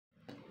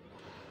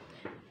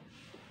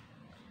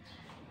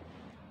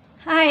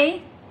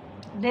Hi,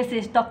 this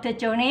is Dr.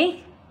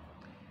 Joni.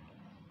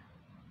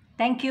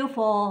 Thank you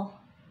for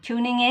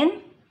tuning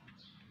in.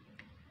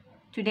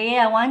 Today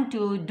I want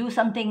to do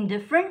something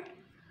different.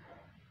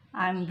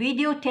 I'm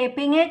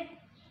videotaping it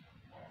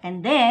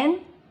and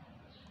then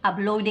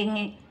uploading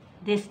it,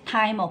 this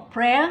time of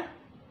prayer,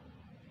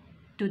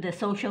 to the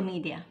social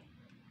media.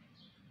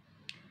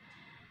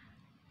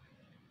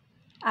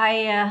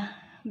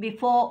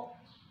 Before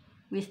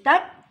we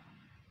start,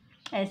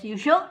 as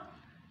usual,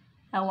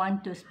 I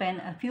want to spend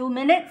a few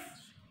minutes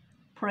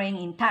praying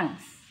in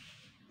tongues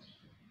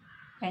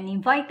and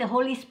invite the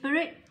Holy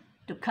Spirit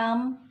to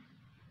come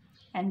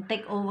and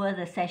take over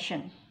the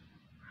session.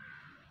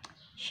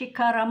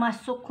 Shikarama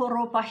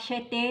sukuro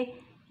pashete,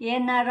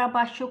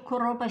 yenaraba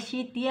shukuro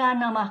pashitia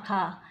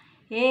namaka,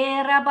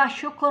 eraba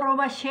shukuro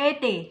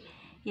bashete,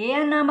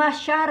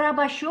 yenamashara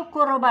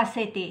bashukuro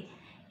basete,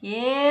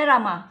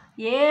 yerama,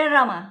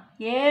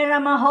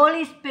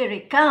 Holy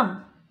Spirit,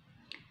 come.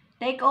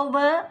 Take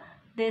over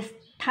this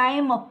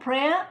time of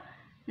prayer.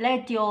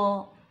 Let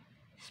your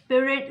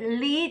Spirit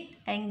lead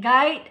and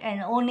guide,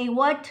 and only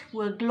what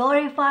will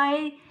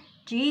glorify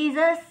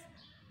Jesus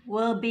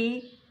will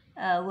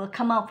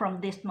come out from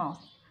this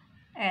mouth,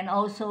 and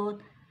also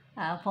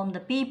from the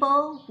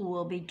people who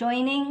will be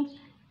joining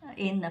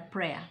in the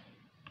prayer.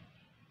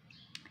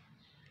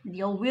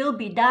 Your will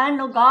be done,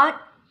 O God,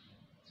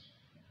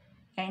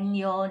 and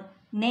your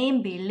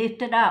name be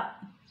lifted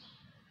up,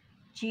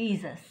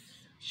 Jesus.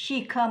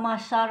 Shikama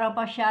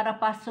saraba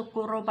sharapa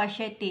sukuro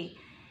basheti.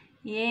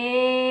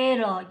 Yea,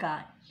 Lord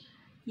God.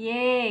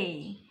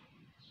 Yea.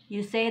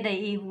 You say that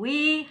if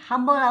we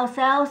humble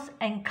ourselves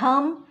and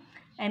come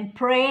and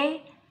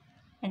pray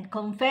and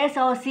confess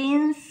our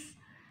sins,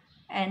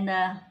 and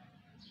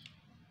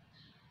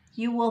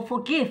you will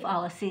forgive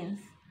our sins,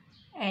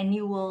 and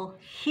you will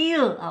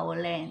heal our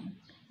land.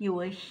 You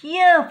will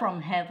hear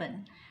from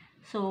heaven.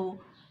 So,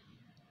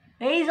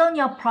 based on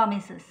your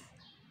promises,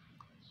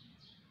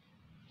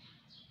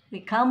 we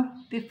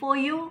come before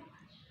you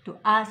to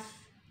ask,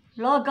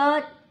 Lord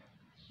God,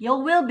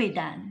 your will be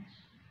done,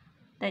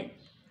 that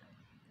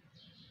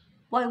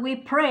what we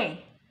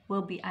pray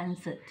will be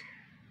answered,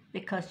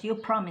 because you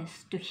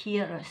promise to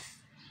hear us.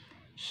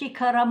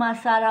 Shikarama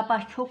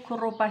sarapa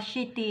shukuro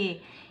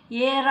pashiti,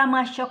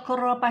 yerama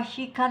shukuro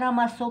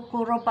pashikarama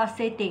sukuro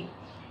pasete.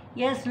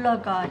 Yes,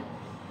 Lord God,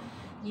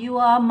 you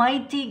are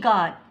mighty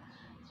God.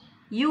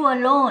 You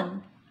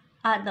alone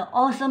are the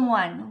awesome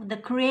one, the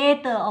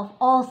creator of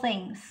all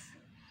things.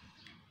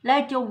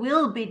 Let your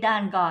will be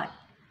done, God.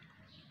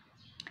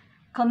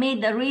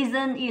 Commit the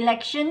recent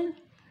election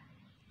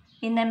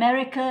in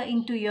America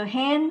into your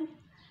hand.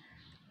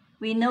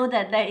 We know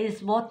that there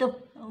is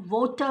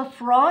voter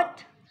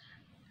fraud,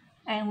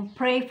 and we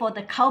pray for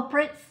the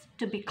culprits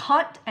to be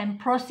caught and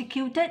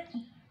prosecuted.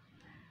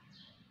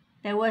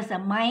 There was a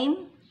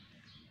meme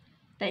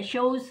that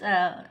shows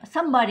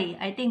somebody,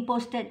 I think,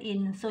 posted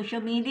in social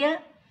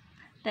media,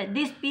 that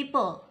these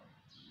people,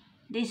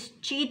 these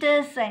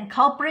cheaters and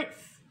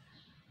culprits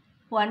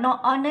who are not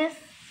honest,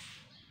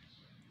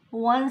 who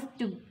wants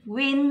to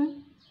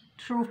win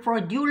through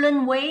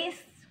fraudulent ways,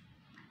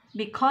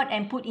 be caught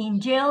and put in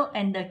jail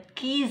and the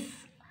keys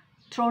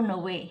thrown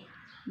away.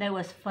 That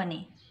was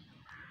funny.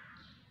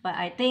 But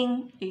I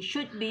think it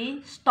should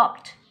be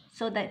stopped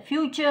so that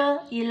future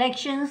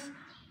elections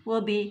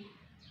will be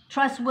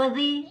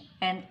trustworthy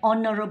and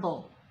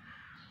honorable.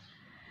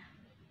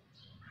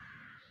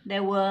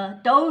 There were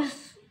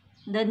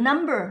the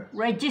number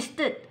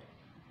registered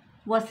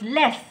was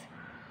less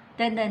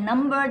than the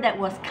number that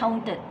was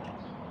counted.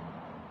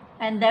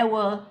 And there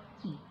were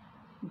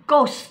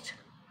ghost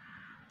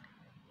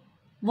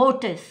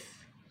voters,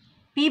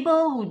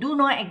 people who do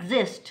not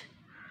exist,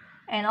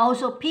 and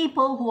also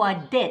people who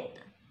are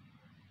dead.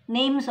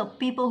 Names of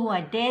people who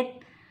are dead,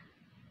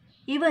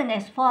 even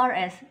as far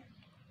as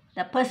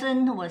the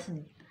person who was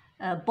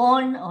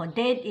born or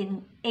dead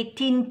in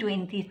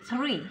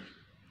 1823.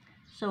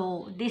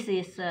 So this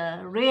is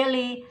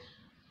really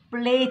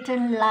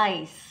blatant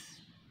lies.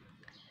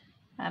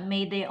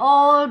 May they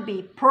all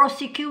be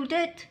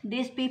prosecuted,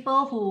 these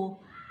people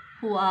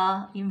who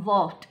are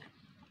involved.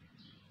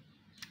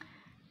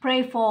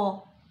 Pray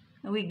for,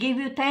 we give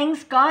you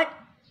thanks, God,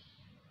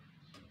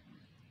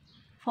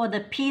 for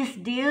the peace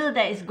deal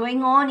that is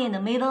going on in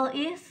the Middle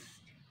East.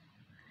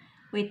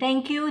 We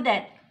thank you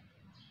that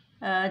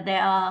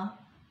there are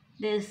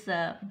this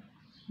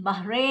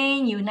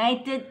Bahrain,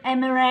 United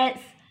Emirates,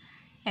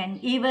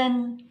 and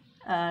even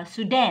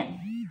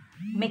Sudan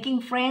making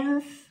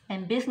friends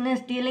and business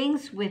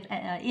dealings with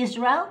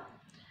Israel.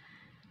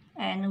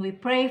 And we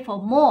pray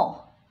for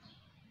more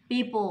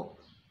people,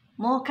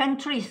 more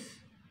countries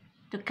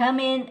to come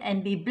in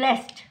and be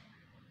blessed,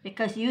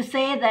 because you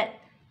say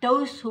that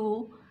those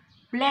who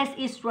bless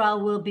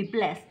Israel will be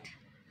blessed.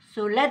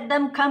 So let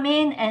them come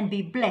in and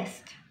be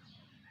blessed.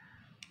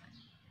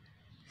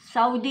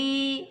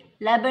 Saudi,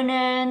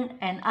 Lebanon,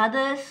 and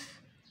others,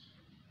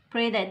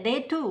 pray that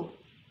they too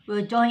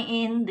will join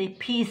in the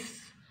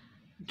peace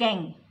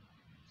gang.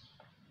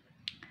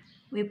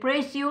 We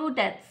praise you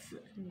that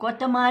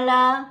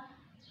Guatemala,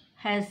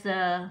 has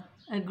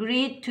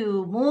agreed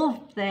to move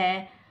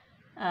their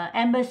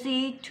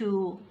embassy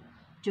to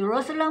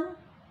Jerusalem.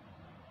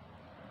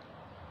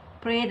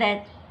 Pray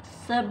that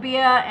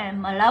Serbia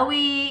and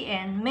Malawi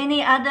and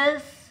many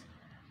others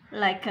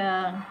like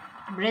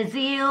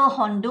Brazil,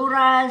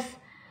 Honduras,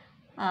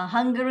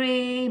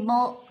 Hungary,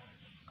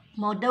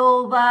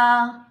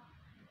 Moldova,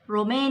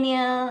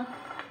 Romania,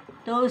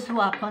 those who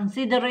are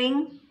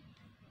considering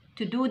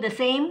to do the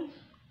same,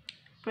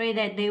 pray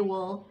that they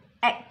will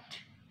act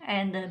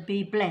and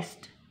be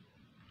blessed.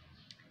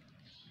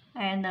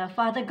 And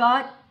Father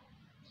God,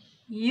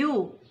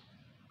 you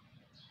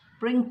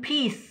bring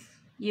peace.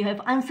 You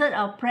have answered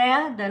our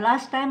prayer. The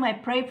last time I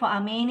prayed for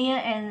Armenia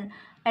and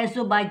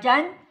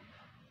Azerbaijan,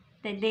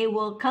 that they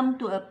will come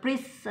to a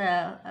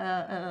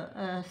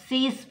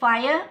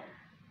ceasefire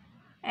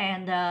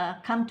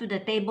and come to the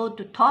table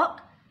to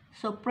talk.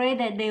 So pray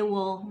that they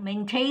will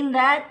maintain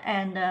that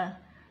and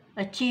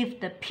achieve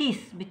the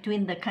peace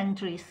between the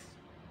countries.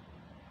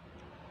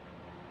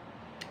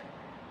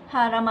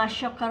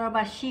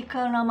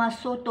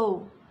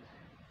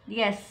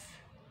 Yes,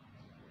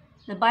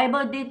 the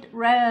Bible did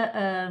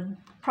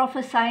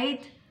prophesy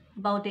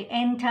about the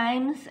end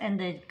times and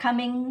the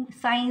coming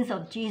signs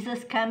of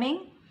Jesus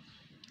coming,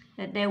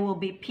 that there will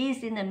be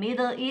peace in the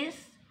Middle East,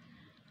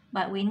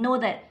 but we know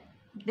that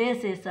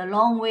this is a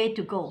long way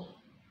to go,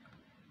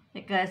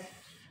 because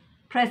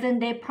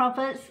present-day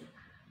prophets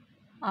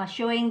are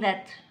showing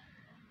that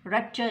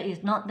rapture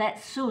is not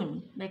that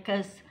soon,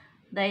 because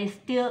there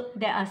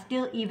are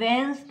still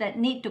events that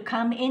need to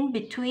come in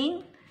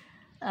between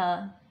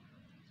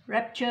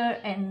rapture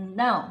and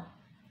now.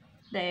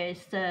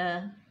 There's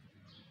a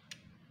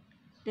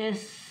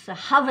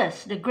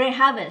harvest, the great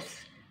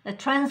harvest, the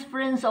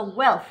transference of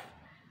wealth,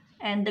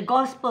 and the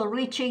gospel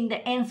reaching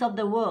the ends of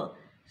the world.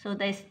 So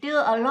there's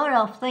still a lot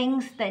of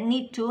things that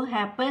need to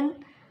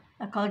happen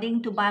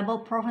according to Bible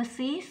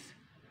prophecies,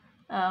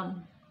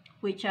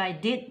 which I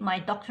did my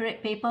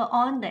doctorate paper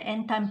on, the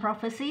end time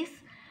prophecies,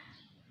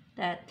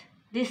 that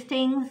these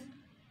things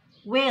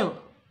will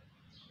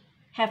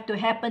have to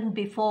happen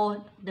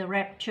before the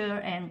rapture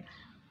and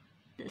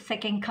the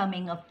second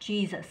coming of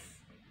Jesus.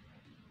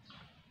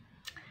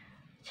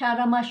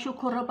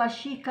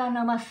 Charamashukurabashika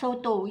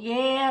namasoto,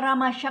 ye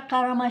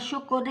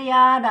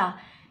ramashakaramashukuriyada,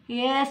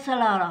 yes,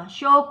 Lara,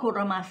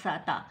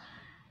 shokuramasata.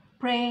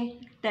 Pray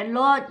that,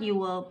 Lord, you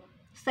will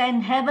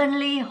send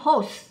heavenly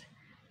hosts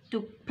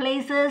to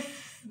places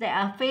that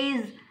are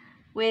faced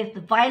with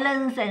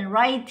violence and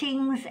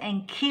riotings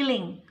and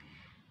killing.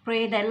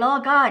 Pray that,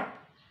 Lord God,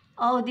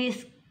 all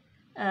these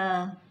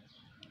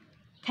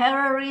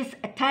terrorist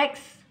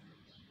attacks,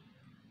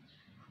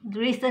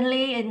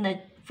 recently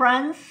in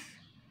France,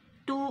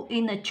 2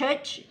 in the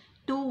church,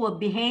 2 were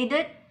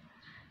beheaded,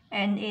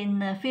 and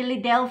in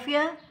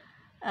Philadelphia,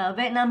 a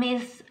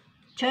Vietnamese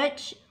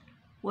church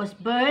was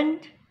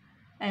burned,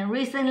 and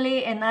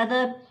recently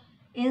another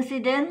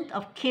incident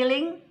of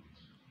killing,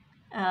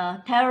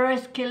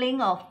 terrorist killing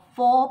of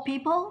 4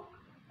 people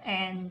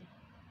and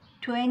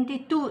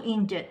 22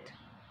 injured.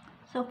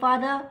 So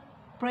Father,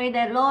 pray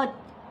that, Lord,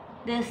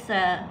 this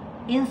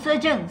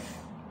insurgence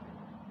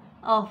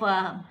of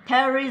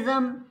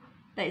terrorism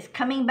that is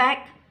coming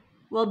back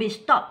will be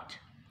stopped.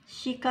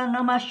 Send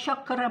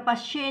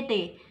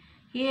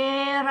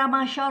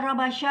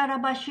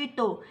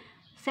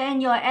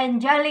your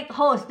angelic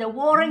host, the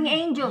warring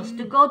angels,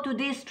 to go to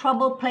these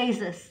troubled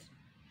places.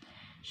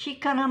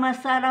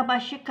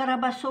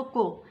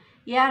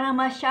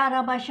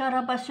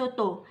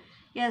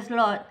 Yes,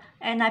 Lord,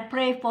 and I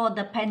pray for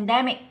the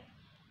pandemic,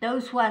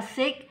 those who are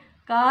sick,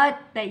 God,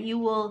 that you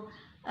will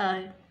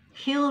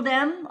heal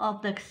them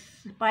of the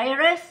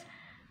virus,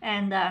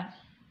 and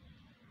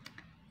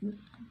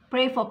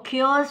pray for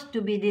cures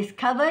to be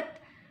discovered,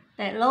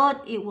 that, Lord,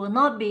 it will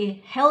not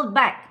be held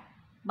back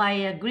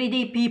by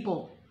greedy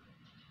people.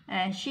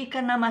 And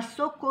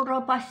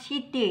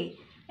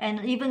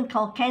and even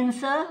called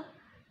cancer,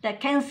 that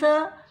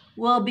cancer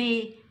will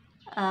be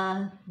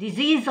a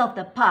disease of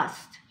the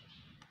past.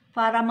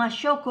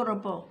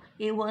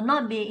 It will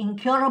not be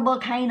incurable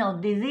kind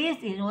of disease.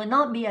 It will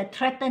not be a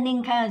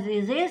threatening kind of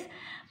disease.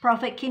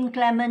 Prophet Kim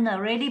Clement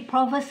already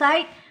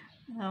prophesied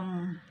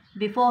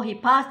before he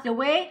passed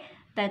away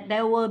that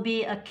there will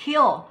be a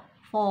cure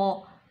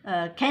for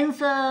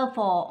cancer,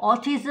 for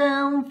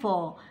autism,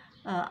 for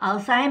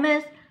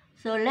Alzheimer's.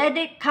 So let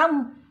it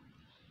come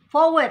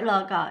forward,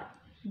 Lord God.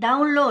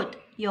 Download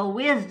your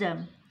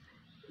wisdom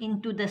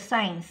into the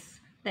science,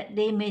 that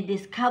they may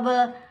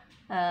discover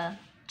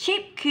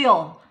cheap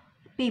cure.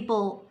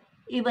 People,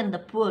 even the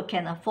poor,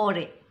 can afford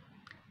it.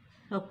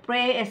 So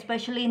pray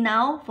especially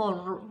now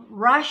for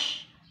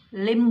Rush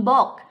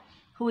Limbaugh,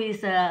 who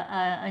is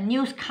a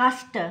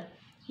newscaster.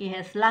 He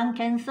has lung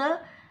cancer.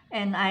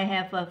 And I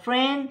have a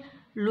friend,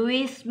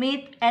 Louise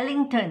Smith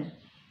Ellington.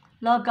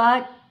 Lord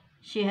God,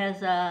 she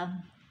has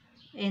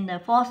in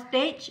the 4th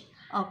stage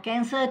of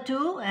cancer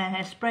too, and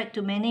has spread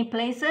to many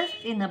places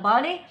in the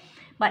body.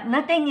 But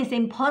nothing is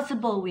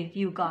impossible with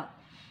you, God.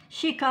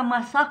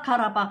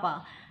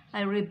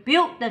 I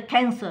rebuke the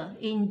cancer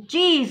in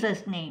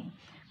Jesus' name.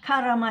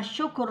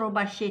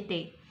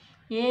 Karamashukurubashite.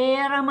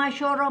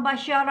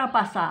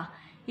 Yeramashorobasharapasa.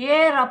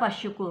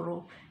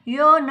 Yerapashukuru.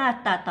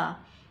 Yonatata.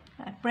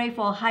 I pray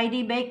for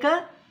Heidi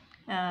Baker.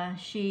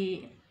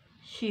 She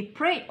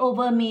prayed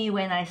over me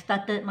when I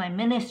started my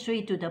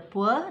ministry to the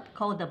poor,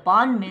 called the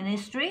Bond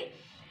Ministry,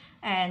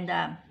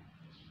 and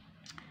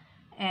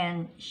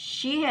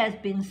she has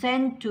been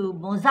sent to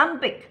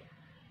Mozambique,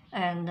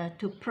 and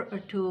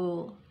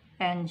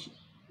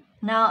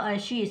now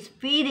she is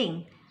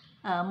feeding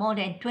more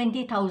than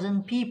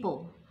 20,000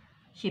 people.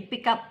 She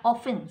picked up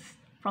orphans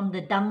from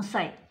the dump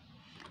site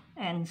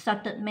and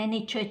started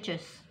many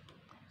churches.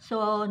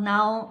 So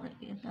now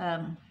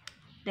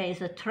there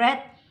is a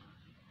threat,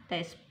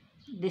 there's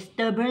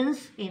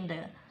disturbance in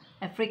the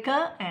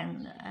Africa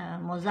and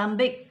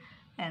Mozambique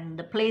and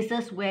the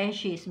places where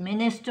she is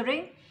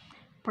ministering.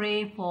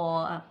 Pray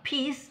for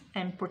peace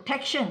and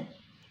protection.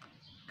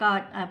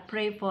 God, I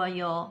pray for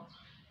your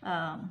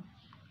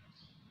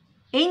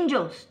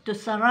angels to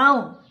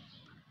surround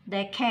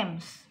their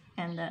camps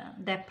and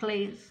their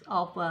place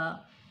of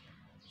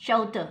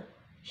shelter.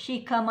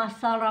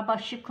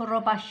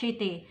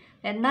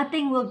 That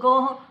nothing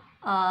will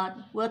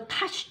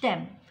touch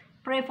them.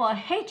 Pray for a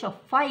hedge of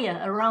fire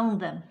around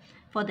them,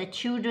 for the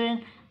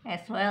children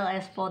as well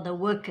as for the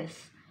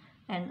workers,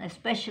 and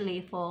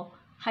especially for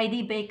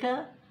Heidi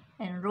Baker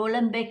and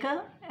Roland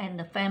Baker and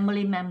the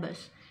family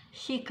members.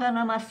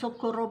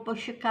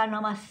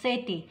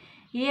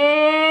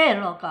 Yay,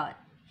 Lord God.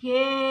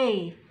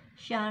 Yay.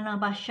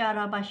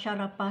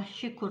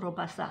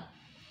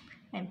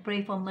 And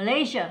pray for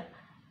Malaysia,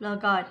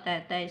 Lord God,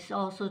 that there is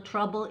also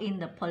trouble in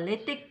the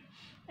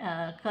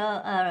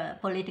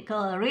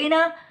political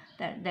arena,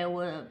 that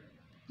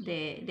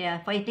they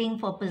are fighting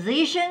for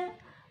position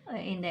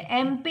in the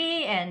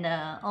MP, and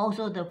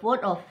also the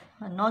vote of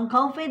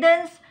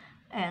non-confidence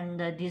and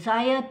the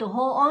desire to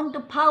hold on to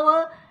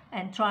power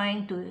and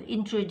trying to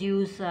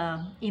introduce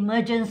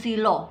emergency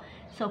law.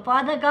 So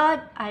Father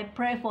God, I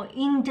pray for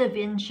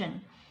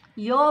intervention.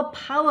 Your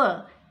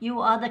power, you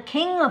are the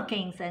King of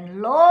Kings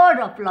and Lord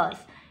of Lords.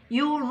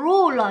 You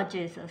rule, Lord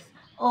Jesus,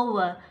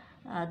 over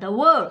the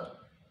world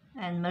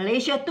and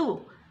Malaysia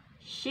too.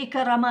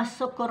 Shikarama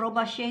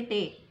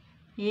sokorobashete.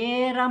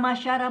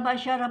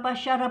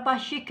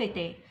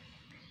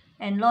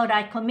 And Lord,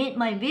 I commit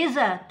my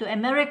visa to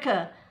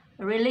America,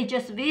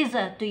 religious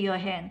visa, to your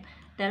hand.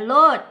 That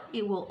Lord,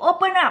 it will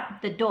open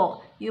up the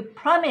door. You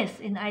promise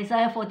in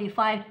Isaiah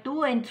 45,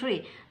 2 and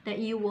 3 that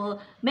you will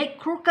make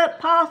crooked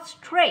paths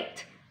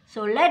straight.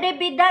 So let it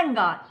be done,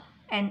 God.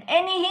 And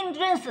any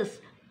hindrances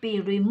be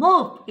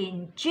removed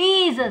in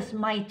Jesus'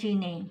 mighty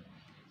name.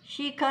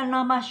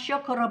 Shikanama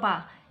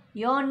shokoraba.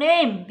 Your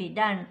name be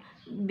done.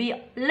 Be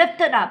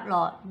lifted up,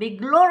 Lord. Be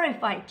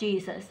glorified,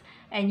 Jesus.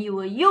 And you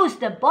will use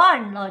the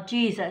bond, Lord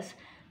Jesus,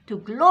 to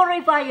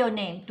glorify your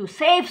name, to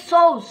save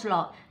souls,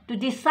 Lord, to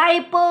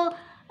disciple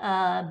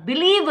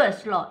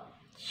believers, Lord.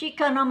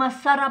 Shikanama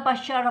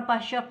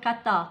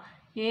sarabasharabashakata.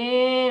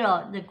 Yeah,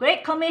 Lord. The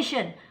Great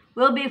Commission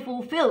will be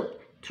fulfilled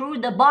through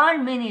the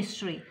bond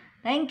ministry.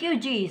 Thank you,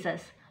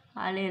 Jesus.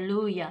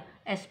 Hallelujah.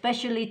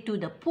 Especially to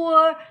the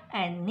poor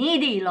and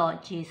needy,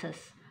 Lord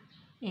Jesus.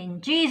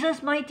 In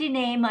Jesus' mighty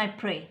name I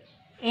pray.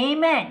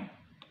 Amen.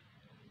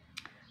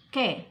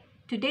 Okay,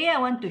 today I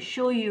want to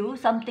show you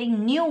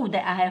something new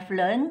that I have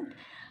learned.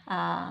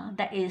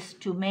 That is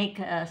to make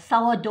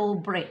sourdough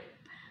bread.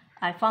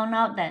 I found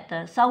out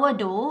that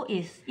sourdough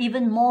is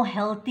even more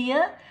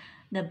healthier.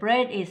 The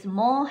bread is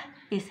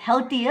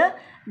healthier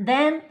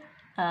than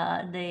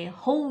the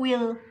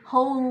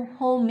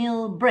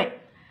wholemeal bread.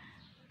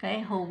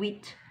 Okay, whole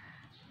wheat.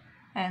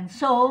 And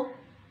so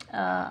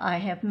I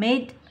have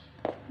made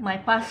my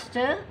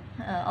pastor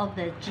of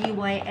the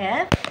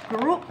GYF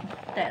group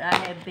that I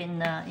have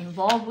been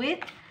involved with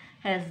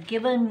has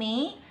given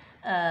me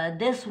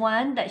this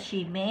one that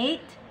she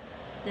made,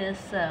 this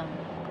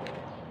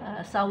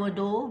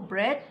sourdough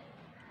bread,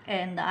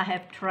 and I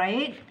have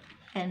tried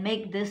and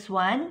make this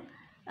one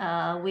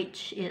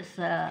which is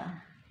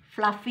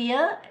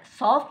fluffier,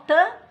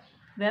 softer,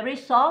 very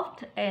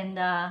soft, and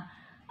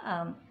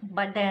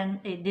but then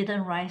it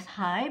didn't rise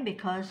high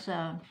because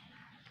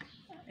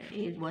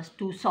it was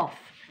too soft.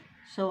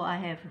 So I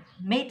have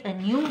made a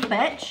new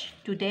batch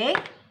today.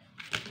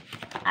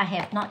 I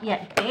have not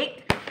yet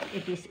baked.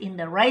 It is in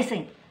the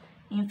rising.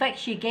 In fact,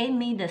 she gave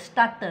me the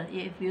starter.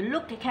 If you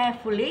look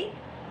carefully,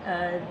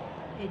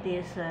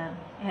 it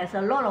has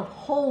a lot of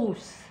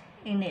holes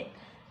in it.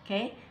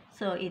 Okay,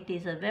 so it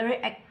is a very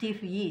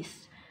active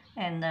yeast,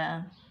 and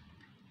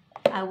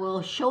I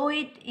will show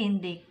it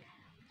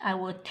I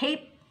will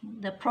tape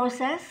the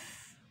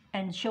process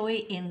and show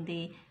it in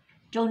the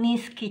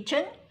Joni's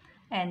kitchen,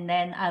 and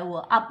then I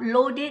will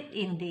upload it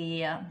in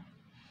the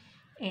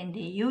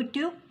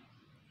YouTube,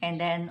 and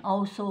then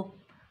also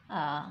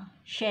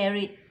share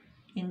it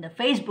in the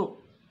Facebook.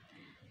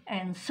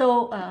 And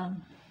so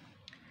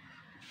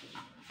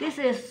this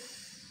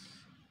is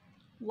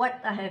what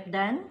I have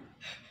done.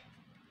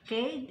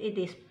 Okay, it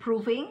is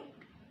proving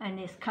and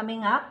it's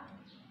coming up.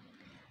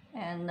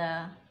 and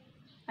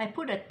I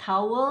put a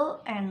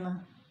towel and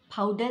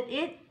powdered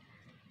it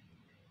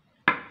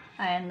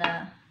and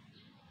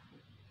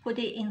put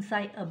it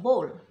inside a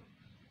bowl.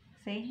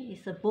 See,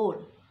 it's a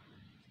bowl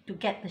to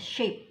get the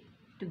shape,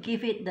 to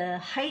give it the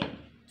height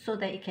so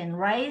that it can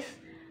rise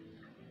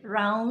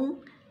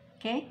round.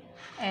 Okay,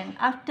 and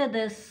after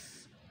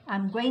this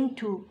I'm going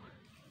to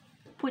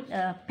put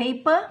a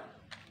paper,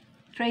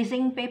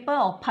 tracing paper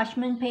or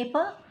parchment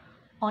paper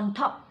on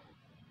top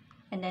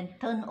and then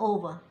turn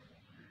over.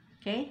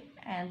 Okay,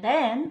 and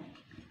then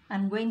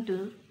I'm going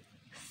to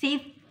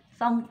sieve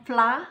some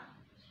flour,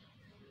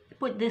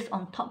 put this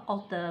on top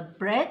of the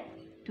bread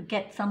to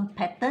get some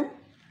pattern,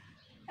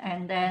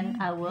 and then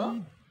I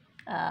will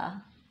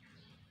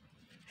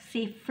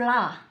sieve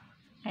flour,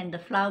 and the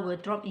flour will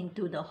drop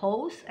into the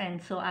holes,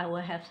 and so I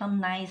will have some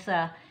nice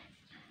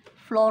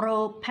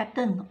floral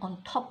pattern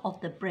on top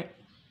of the bread.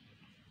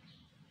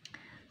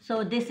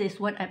 So this is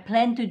what I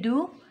plan to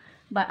do,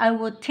 but I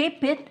will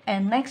tape it,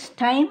 and next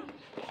time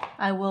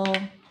I will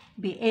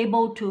be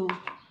able to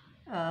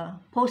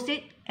post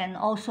it, and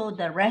also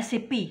the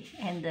recipe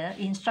and the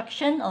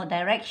instruction or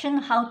direction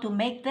how to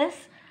make this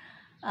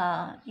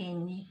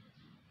in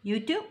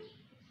YouTube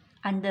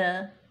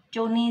under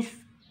Joni's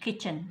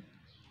Kitchen.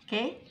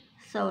 Okay,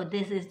 so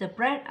this is the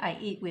bread I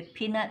eat with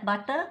peanut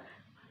butter,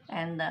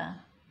 and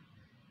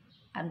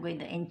I'm going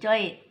to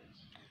enjoy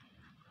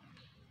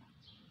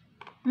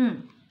it.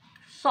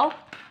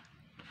 Soft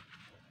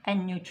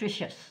and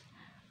nutritious.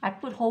 I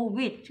put whole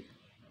wheat,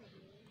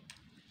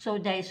 so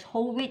there is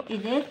whole wheat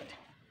in it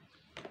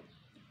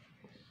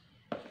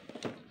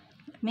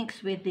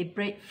mixed with the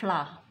bread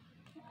flour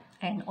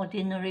and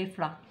ordinary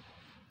flour.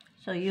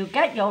 So you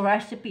get your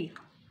recipe.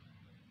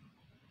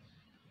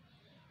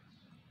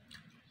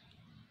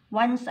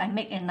 Once I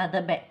make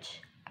another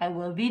batch, I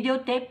will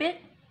videotape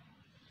it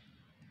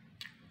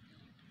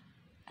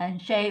and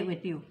share it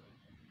with you.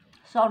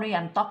 Sorry,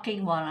 I'm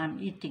talking while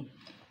I'm eating.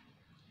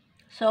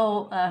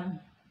 So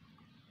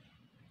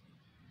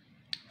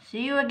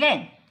see you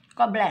again.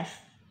 God bless.